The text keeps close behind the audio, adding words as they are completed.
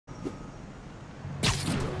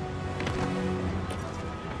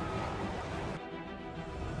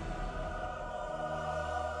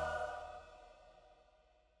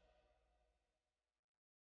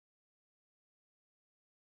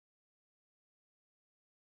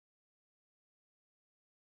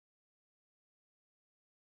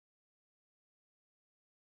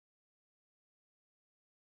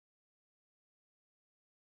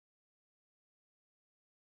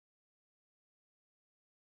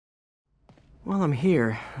While I'm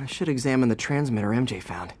here, I should examine the transmitter MJ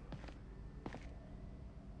found.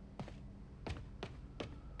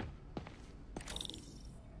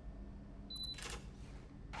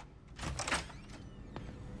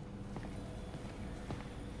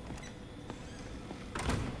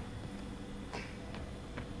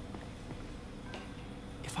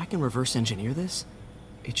 If I can reverse engineer this,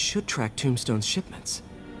 it should track Tombstone's shipments.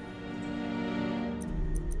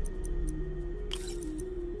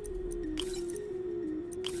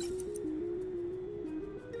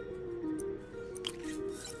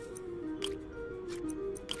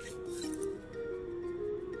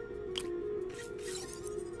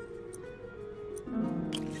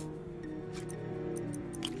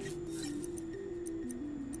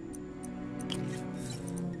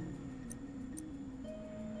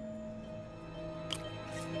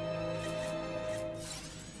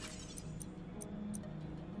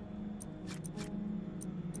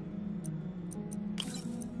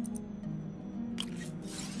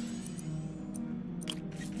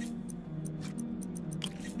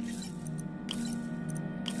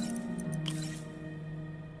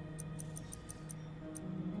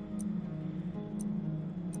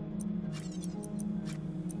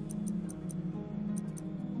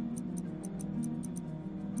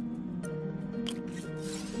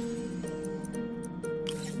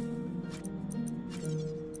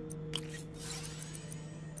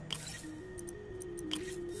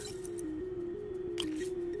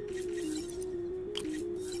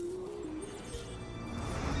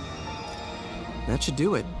 That should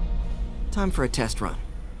do it. Time for a test run.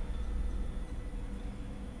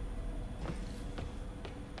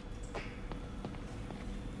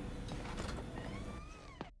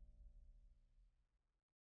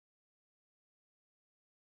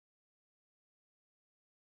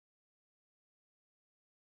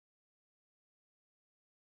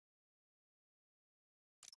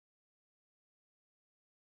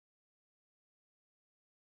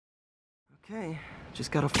 Okay,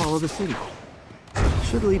 just gotta follow the signal.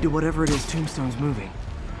 Should lead to whatever it is Tombstone's moving.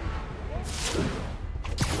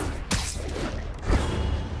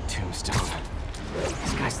 Tombstone.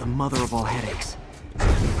 This guy's the mother of all headaches.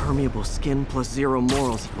 Impermeable skin plus zero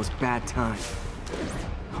morals equals bad time.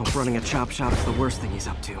 Hope running a chop shop's the worst thing he's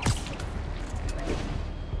up to.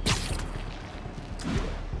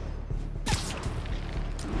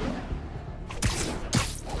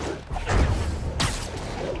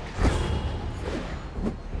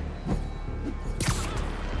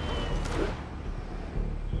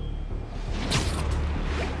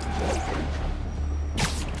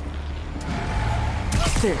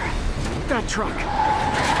 There, that truck.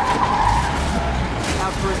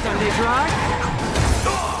 Out for a Sunday drive?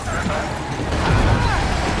 Oh,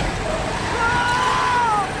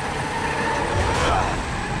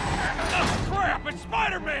 crap! It's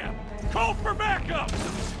Spider-Man! Call for backup!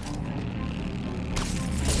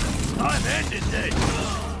 I've ended this!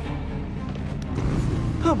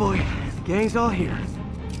 Oh boy, the gang's all here.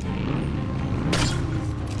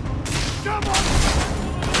 Come on!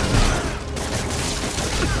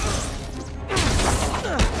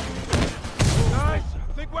 Guys,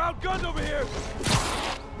 I think we're outgunned over here!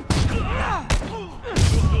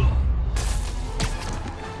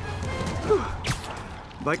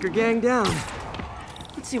 Biker gang down.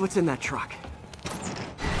 Let's see what's in that truck.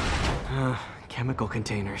 Chemical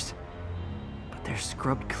containers. But they're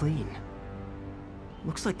scrubbed clean.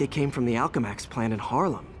 Looks like they came from the Alchemax plant in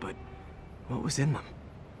Harlem, but what was in them?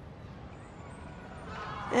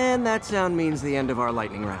 And that sound means the end of our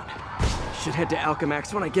lightning round. Should head to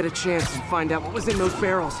Alchemax when I get a chance and find out what was in those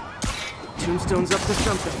barrels. Tombstone's up to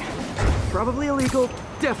something. Probably illegal,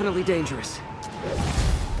 definitely dangerous.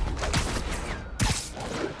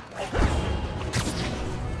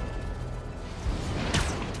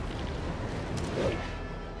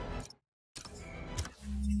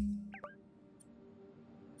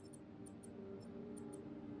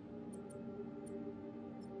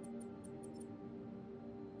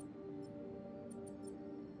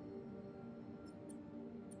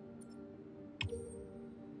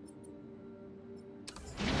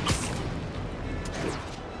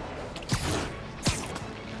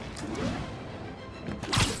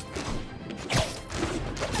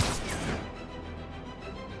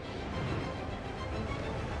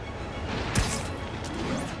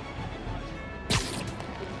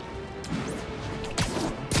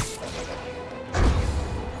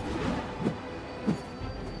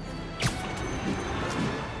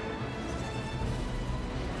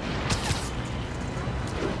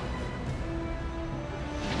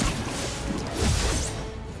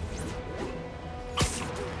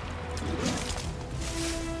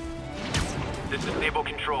 This is Stable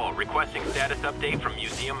Control, requesting status update from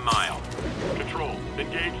Museum Mile. Control,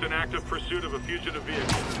 engaged in active pursuit of a fugitive vehicle.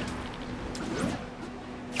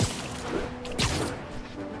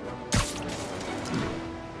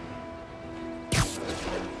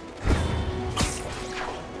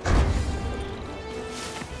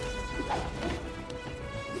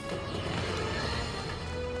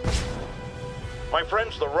 My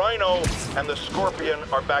friends, the Rhino and the Scorpion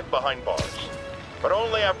are back behind bars. But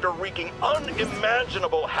only after wreaking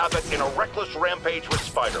unimaginable havoc in a reckless rampage with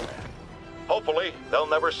Spider-Man. Hopefully, they'll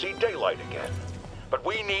never see daylight again. But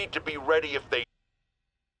we need to be ready if they...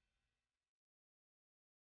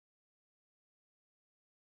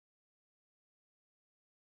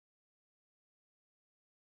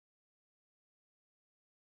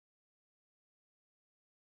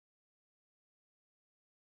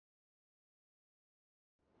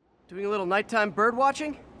 Doing a little nighttime bird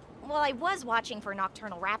watching? Well, I was watching for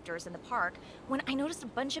nocturnal raptors in the park when I noticed a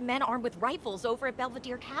bunch of men armed with rifles over at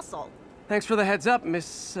Belvedere Castle. Thanks for the heads up, Miss,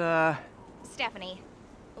 Stephanie,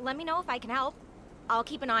 let me know if I can help. I'll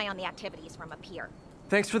keep an eye on the activities from up here.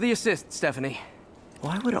 Thanks for the assist, Stephanie.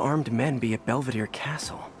 Why would armed men be at Belvedere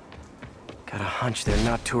Castle? Got a hunch they're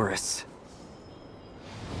not tourists.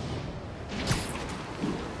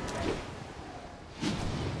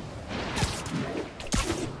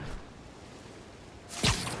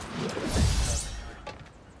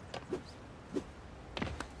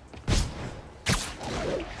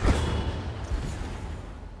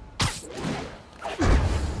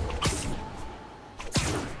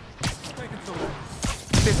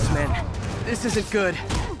 This isn't good.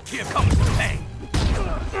 Here comes the pain. You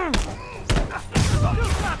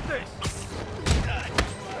got this.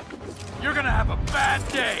 You're gonna have a bad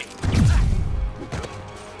day.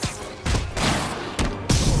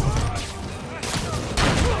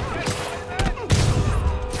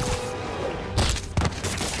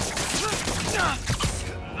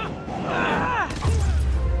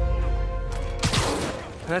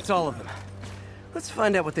 That's all of them. Let's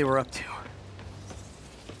find out what they were up to.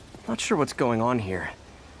 Not sure what's going on here.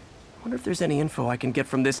 Wonder if there's any info I can get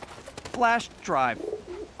from this flash drive.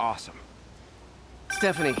 Awesome.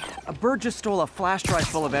 Stephanie, a bird just stole a flash drive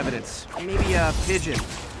full of evidence. Maybe a pigeon.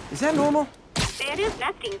 Is that normal? It is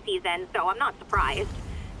nesting season, so I'm not surprised.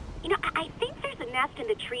 You know, I think there's a nest in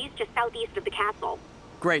the trees just southeast of the castle.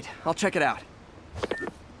 Great, I'll check it out.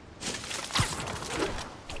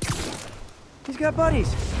 He's got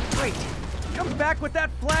buddies. Great. Come back with that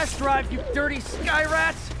flash drive, you dirty sky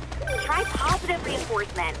rats! Try positive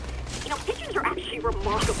reinforcement. You know, pigeons are actually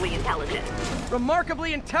remarkably intelligent.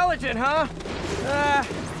 Remarkably intelligent, huh?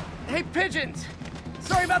 Hey pigeons!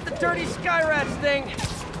 Sorry about the dirty sky rats thing.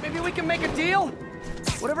 Maybe we can make a deal?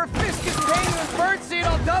 Whatever Fisk is paying you in birdseed,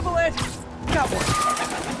 I'll double it! Got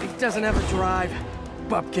one. He doesn't have a drive.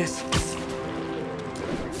 Bupkis.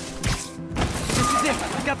 This is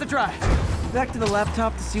it. I got the drive. Back to the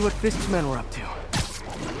laptop to see what Fisk's men were up to.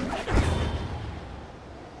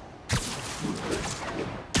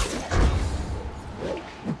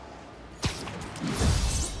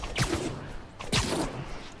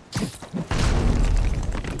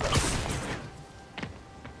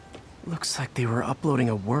 Looks like they were uploading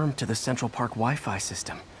a worm to the Central Park Wi-Fi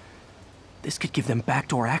system. This could give them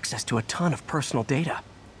backdoor access to a ton of personal data.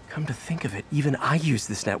 Come to think of it, even I use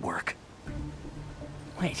this network.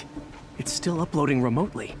 Wait, it's still uploading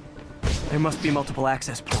remotely. There must be multiple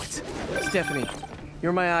access points. Stephanie,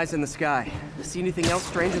 you're my eyes in the sky. See anything else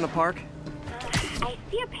strange in the park? I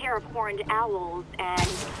see a pair of horned owls and...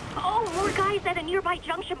 oh, more guys at a nearby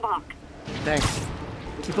junction box. Thanks.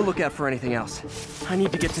 Keep a lookout for anything else. I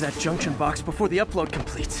need to get to that junction box before the upload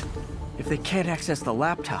completes. If they can't access the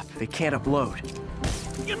laptop, they can't upload.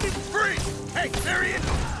 Give me free! Hey, there he is!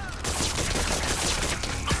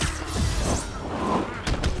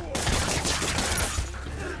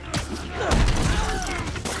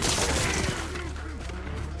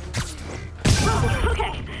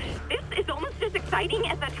 Okay, this is almost as exciting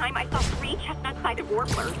as the time I saw 3 chestnut-sided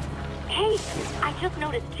warblers. Hey, I just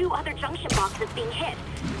noticed 2 other junction boxes being hit.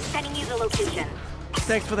 Sending you the location.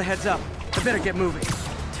 Thanks for the heads up. I better get moving.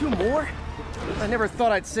 2 more? I never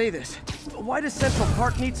thought I'd say this. Why does Central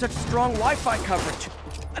Park need such strong Wi-Fi coverage?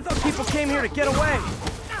 I thought people came here to get away.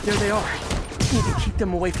 There they are. Need to keep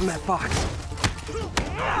them away from that box.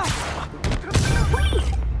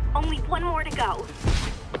 Wait! Only 1 more to go.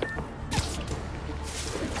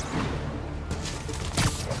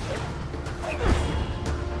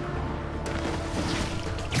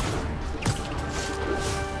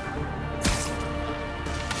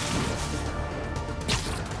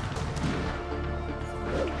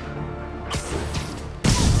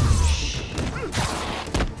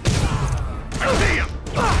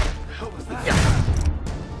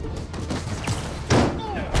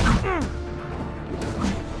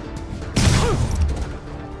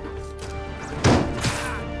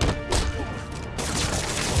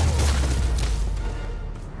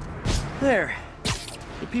 There.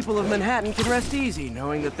 The people of Manhattan can rest easy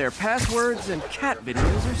knowing that their passwords and cat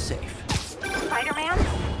videos are safe. Spider-Man?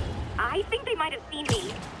 I think they might have seen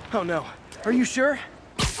me. Oh no. Are you sure?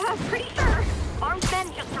 Pretty sure. Armed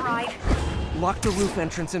men just arrived. Lock the roof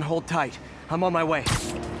entrance and hold tight. I'm on my way.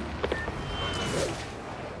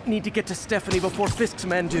 Need to get to Stephanie before Fisk's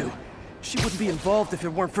men do. She wouldn't be involved if it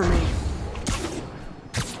weren't for me.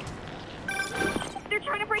 They're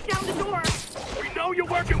trying to break down the door. We know you're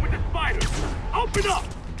working with the spiders. Open up!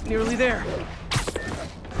 Nearly there.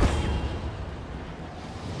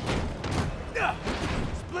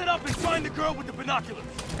 Split up and find the girl with the binoculars.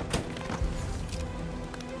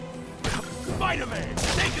 Spider-Man,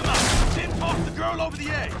 take him out. Then toss the girl over the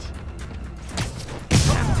edge.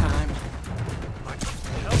 Nap time.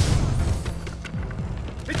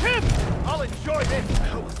 It's him! I'll enjoy this. What the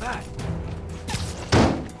hell was that?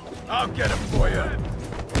 I'll get him for you.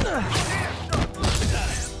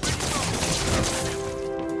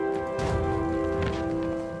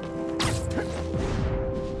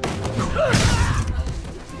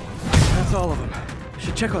 That's all of them.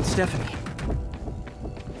 Should check on Stephanie.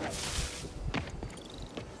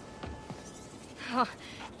 Oh,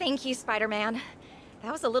 thank you, Spider-Man.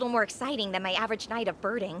 That was a little more exciting than my average night of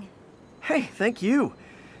birding. Hey, thank you.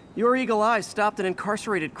 Your eagle eyes stopped an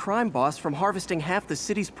incarcerated crime boss from harvesting half the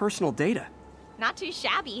city's personal data. Not too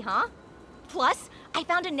shabby, huh? Plus, I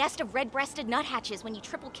found a nest of red-breasted nuthatches when you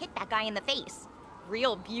triple kicked that guy in the face.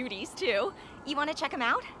 Real beauties, too. You want to check them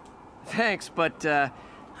out? Thanks, but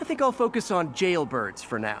I think I'll focus on jailbirds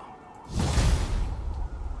for now.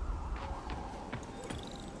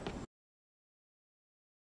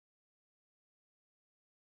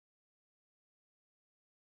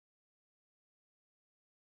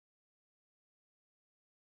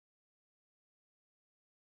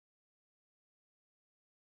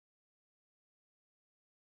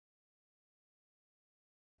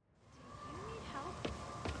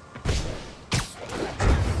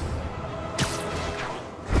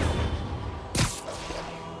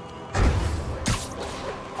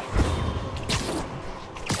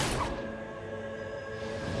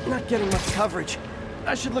 Not getting much coverage.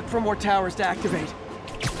 I should look for more towers to activate.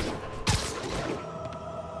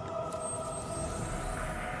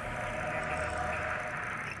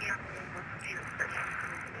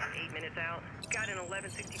 8 minutes out. Got an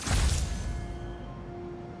 1160.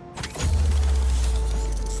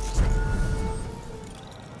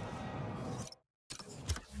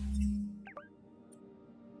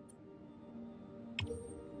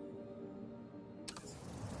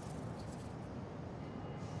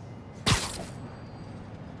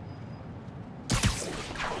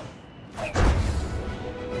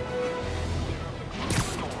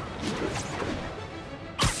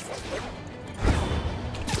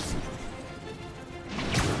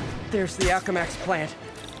 There's the Alchemax plant.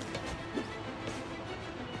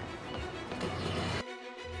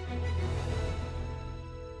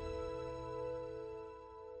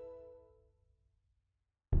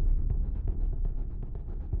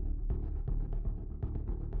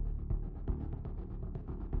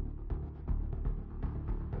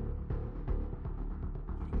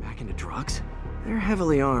 Back into drugs? They're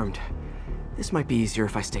heavily armed. This might be easier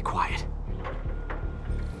if I stay quiet.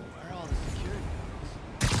 Where are all the security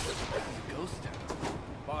guys? This is a ghost town.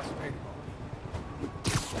 Boss paintball.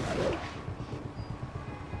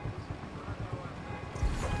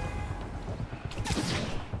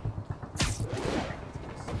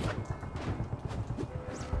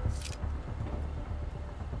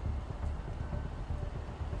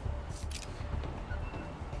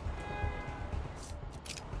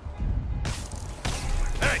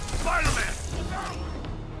 Hey, Spider-Man!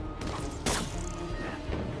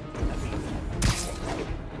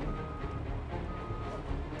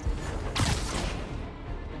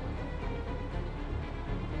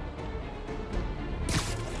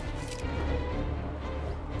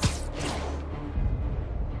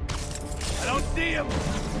 I don't see him!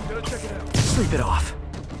 Gotta check it out. Sleep it off.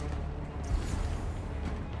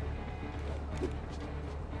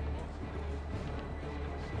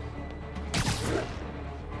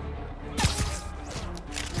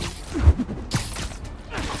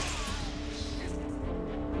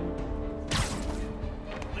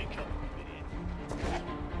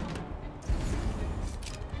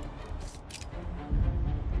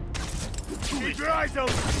 Keep your eyes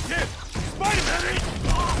open! Kid! Spider-Man!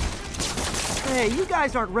 Hey, you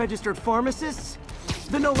guys aren't registered pharmacists.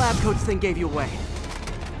 The no lab coats thing gave you away.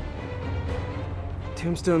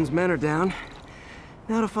 Tombstone's men are down.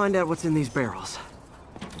 Now to find out what's in these barrels.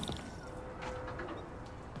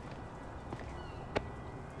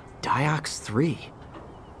 Diox 3.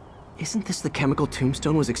 Isn't this the chemical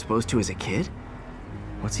Tombstone was exposed to as a kid?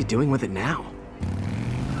 What's he doing with it now?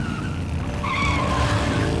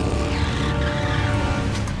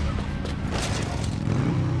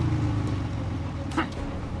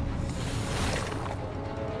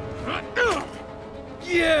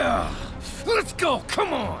 Yeah! Let's go,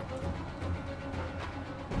 come on!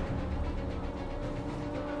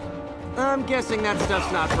 I'm guessing that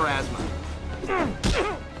stuff's not for asthma.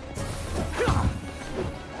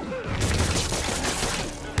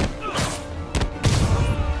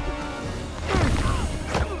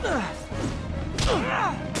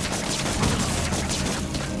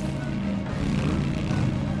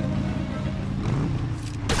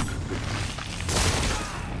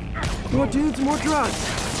 More dudes, more drugs.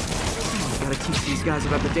 Gotta teach these guys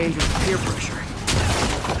about the dangers of peer pressure.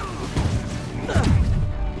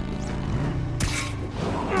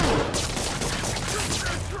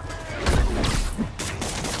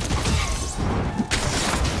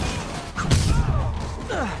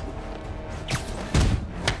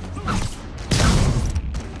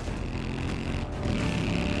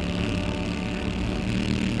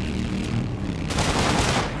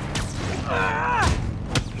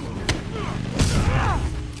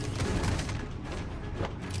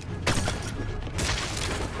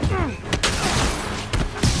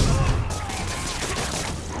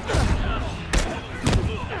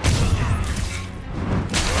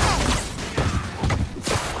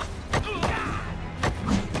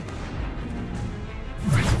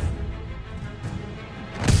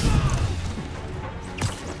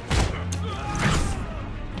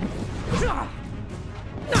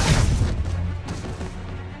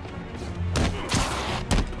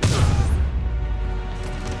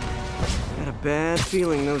 Bad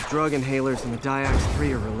feeling those drug inhalers and the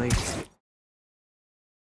Diox-3 are related.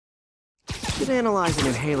 Should analyze an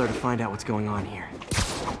inhaler to find out what's going on here.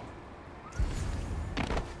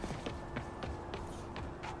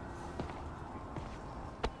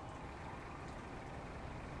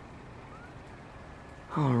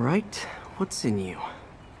 All right, what's in you?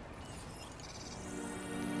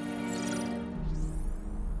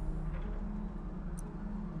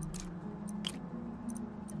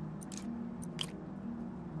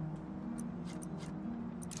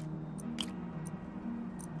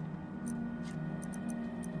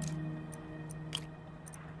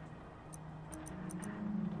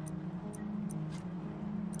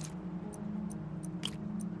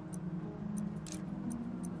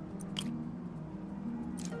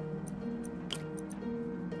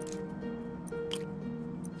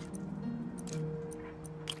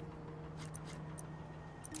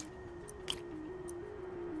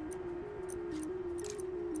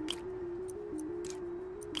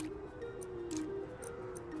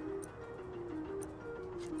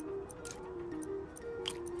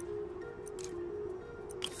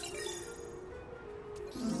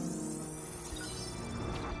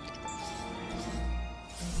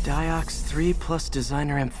 Diox-3 plus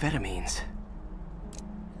designer amphetamines.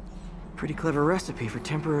 Pretty clever recipe for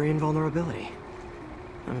temporary invulnerability.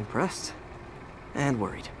 I'm impressed. And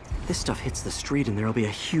worried. This stuff hits the street and there'll be a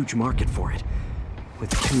huge market for it. With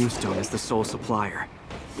Tombstone as the sole supplier.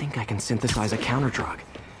 Think I can synthesize a counter-drug.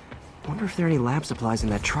 Wonder if there are any lab supplies in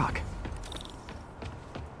that truck.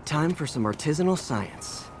 Time for some artisanal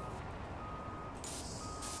science.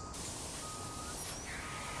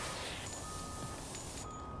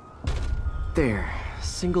 There,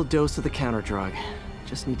 single dose of the counter drug.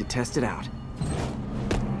 Just need to test it out.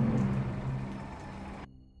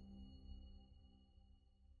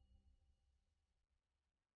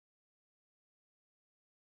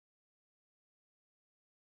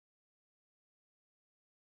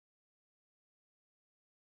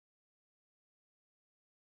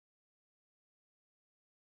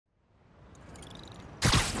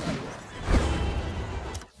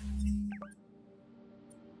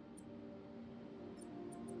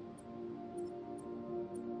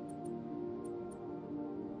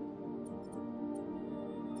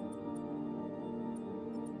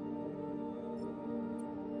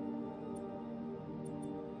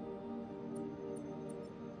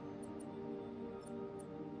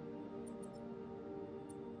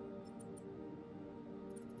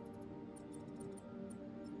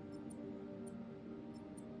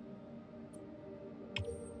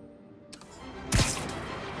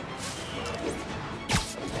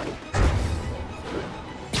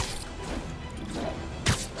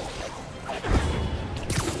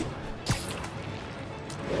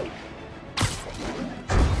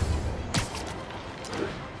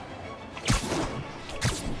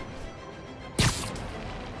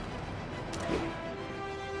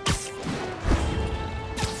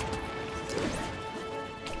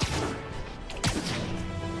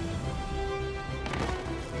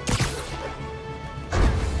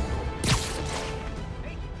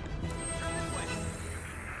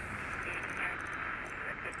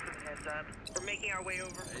 up. We're making our way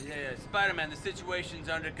over. Yeah, Spider-Man, the situation's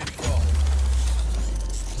under control.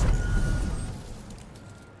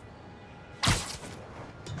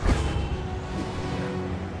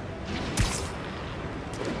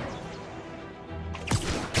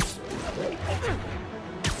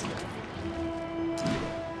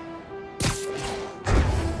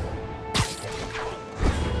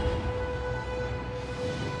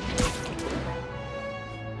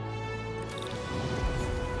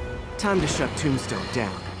 Time to shut Tombstone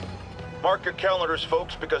down. Mark your calendars,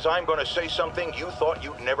 folks, because I'm going to say something you thought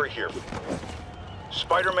you'd never hear from me.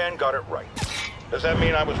 Spider-Man got it right. Does that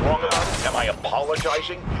mean I was wrong about it? Am I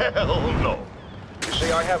apologizing? Hell no. You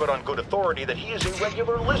see, I have it on good authority that he is a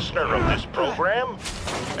regular listener of this program.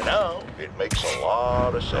 And now, it makes a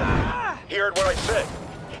lot of sense. He heard what I said.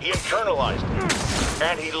 He internalized it.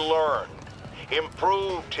 And he learned.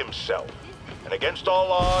 Improved himself. And against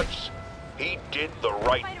all odds, he did the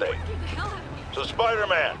right thing. So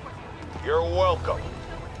Spider-Man, you're welcome.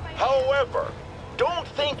 However, don't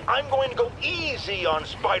think I'm going to go easy on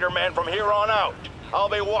Spider-Man from here on out. I'll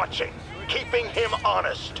be watching, keeping him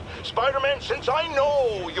honest. Spider-Man, since I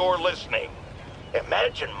know you're listening,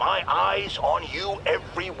 imagine my eyes on you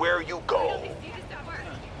everywhere you go.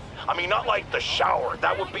 I mean, not like the shower,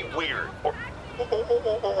 that would be weird. Or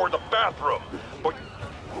the bathroom. But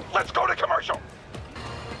let's go to commercial.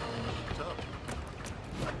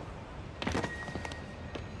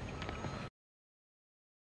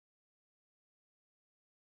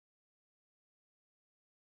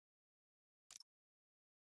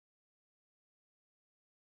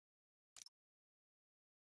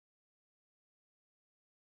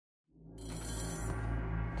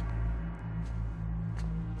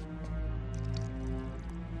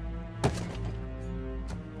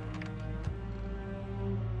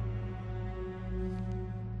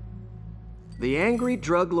 The angry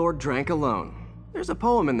drug lord drank alone. There's a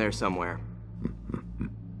poem in there somewhere.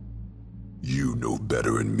 You know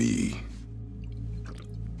better than me.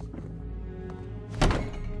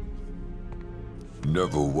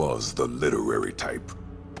 Never was the literary type.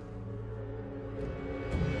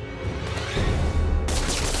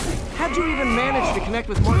 How'd you even manage to connect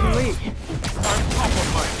with Martin Lee? I'm top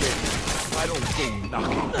of my game. I don't go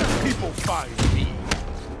knocking. People find me.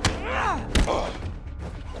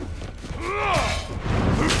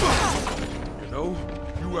 You know,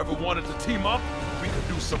 you ever wanted to team up? We could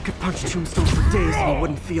do some. Could punch Tombstone for days and he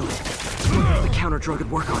wouldn't feel it. The counter drug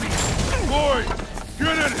would work on it. Boy,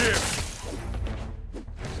 get in here!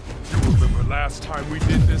 You remember last time we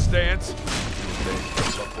did this dance?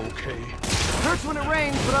 Up okay? Hurts when it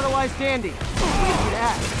rains, but otherwise dandy. Wait for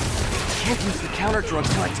that. Can't use the counter drug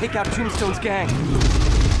till I take out Tombstone's gang. You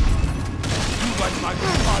like my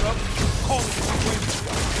new product? Call it the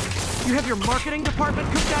You have your marketing department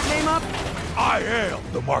cook that name up? I am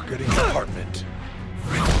the marketing department.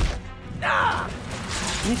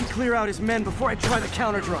 Need to clear out his men before I try the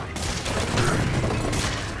counter drug.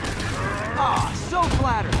 Ah, so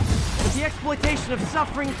flattered. But the exploitation of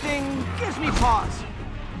suffering thing gives me pause.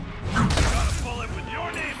 Got a bullet with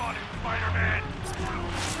your name on it, Spider-Man.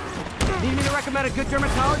 Need me to recommend a good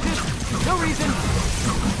dermatologist? No reason.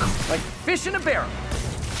 Like fish in a barrel.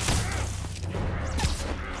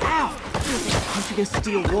 Ow! Feels like punching a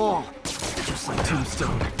steel wall. Just like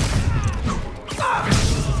Tombstone.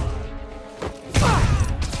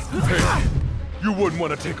 Hey, you wouldn't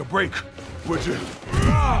want to take a break, would you?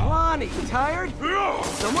 Lonnie, tired?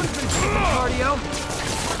 Someone's been taking cardio.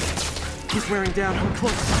 He's wearing down. I'm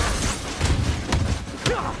close.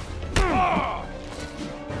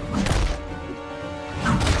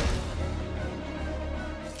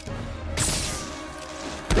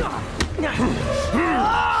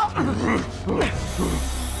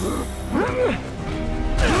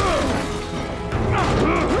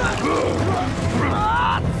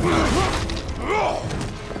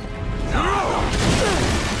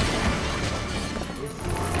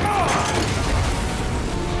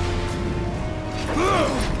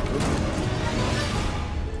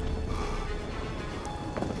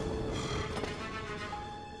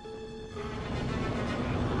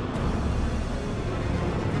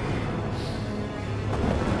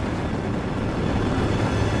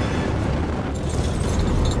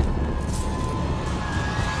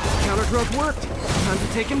 Drug worked. Time to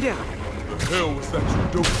take him down. The hell was that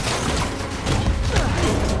you doing?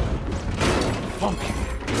 Funky.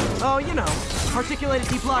 Oh, you know, articulated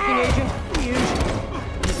deblocking agent. Huge.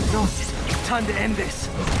 He's exhausted. Time to end this.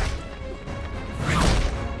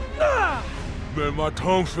 Man, my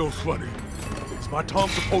tongue feels funny. Is my tongue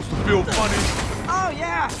supposed to feel funny? Oh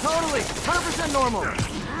yeah, totally. 100% normal.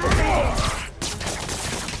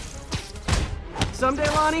 Someday,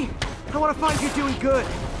 Lonnie, I want to find you doing good.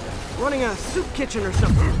 Running a soup kitchen or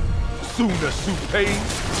something. Soon as soup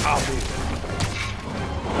pays, I'll be.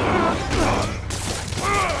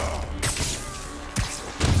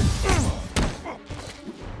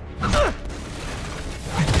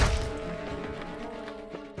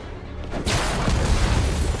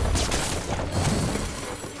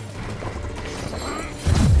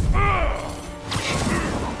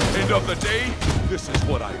 End of the day, this is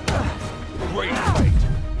what I want. Great fight.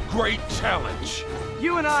 Great challenge.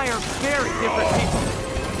 You and I are very different people.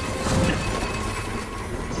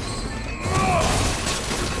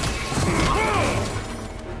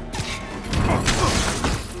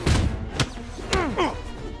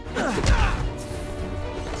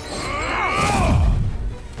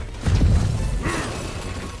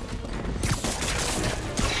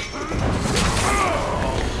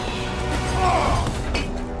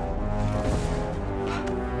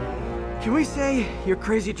 Can we say your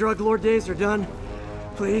crazy drug lord days are done?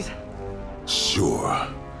 Please? Sure.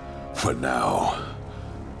 For now.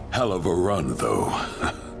 Hell of a run, though.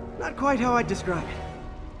 Not quite how I'd describe it.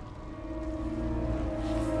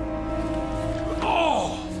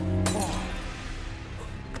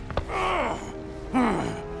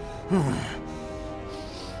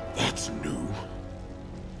 That's new.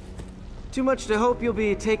 Too much to hope you'll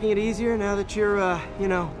be taking it easier now that you're, you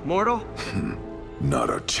know, mortal?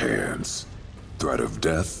 Not a chance. Threat of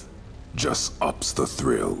death just ups the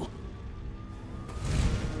thrill.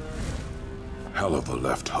 Hell of a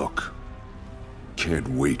left hook. Can't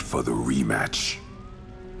wait for the rematch.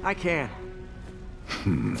 I can.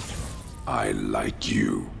 I like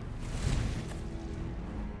you.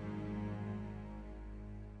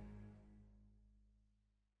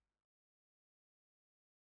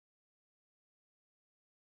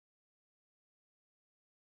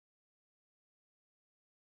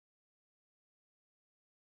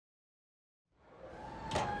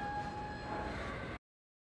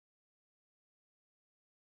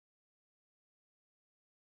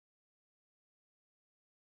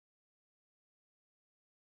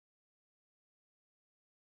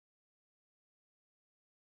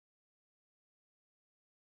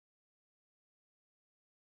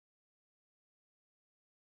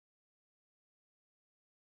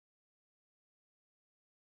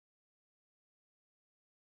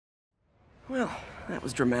 Well, that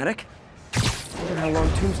was dramatic. Wonder how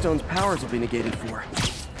long Tombstone's powers will be negated for.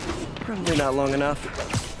 Probably not long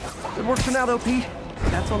enough. Good work for now, though, Pete.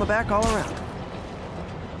 Pats on the back all around.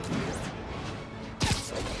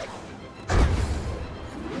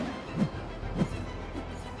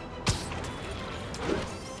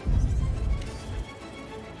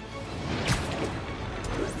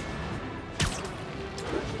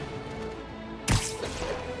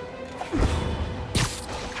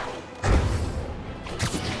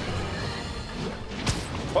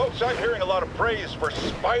 Folks, I'm hearing a lot of praise for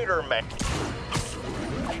Spider-Man.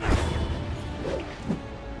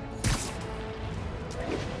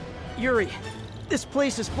 Yuri, this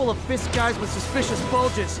place is full of fist guys with suspicious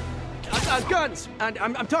bulges. Guns! And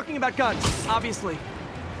I'm talking about guns, obviously.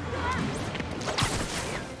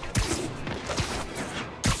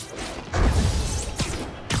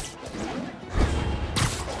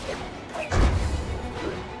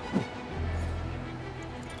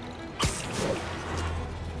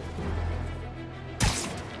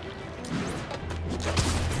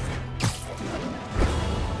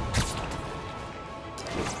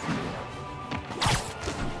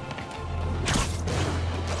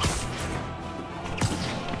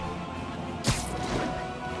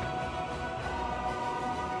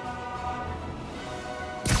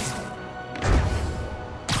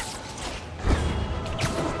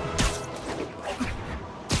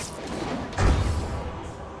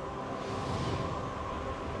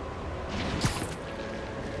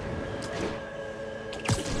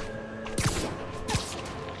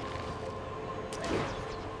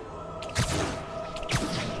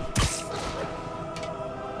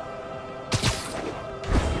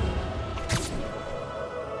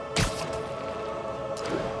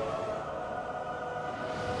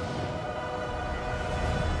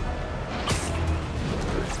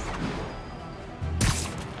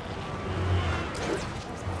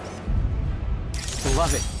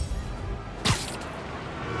 Love it.